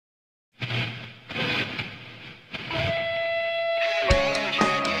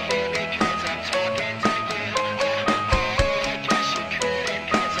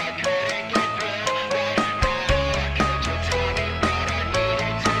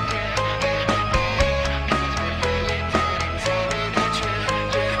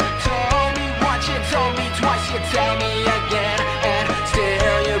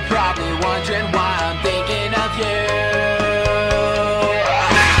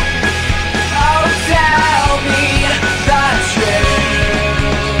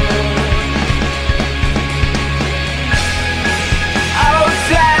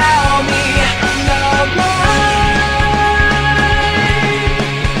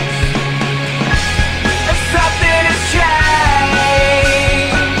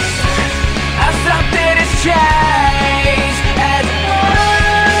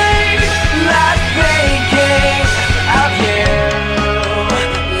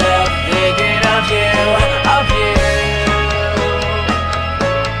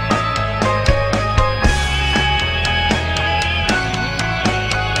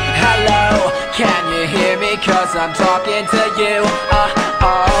cause I'm talking to you.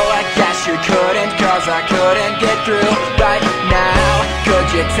 Oh, I guess you couldn't, cause I couldn't get through right now. Could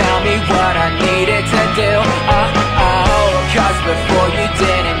you tell me what I needed to do? Cause before you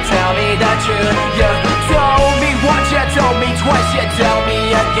didn't tell me the truth. You told me once, you told me twice, you tell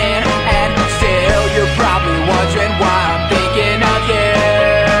me again.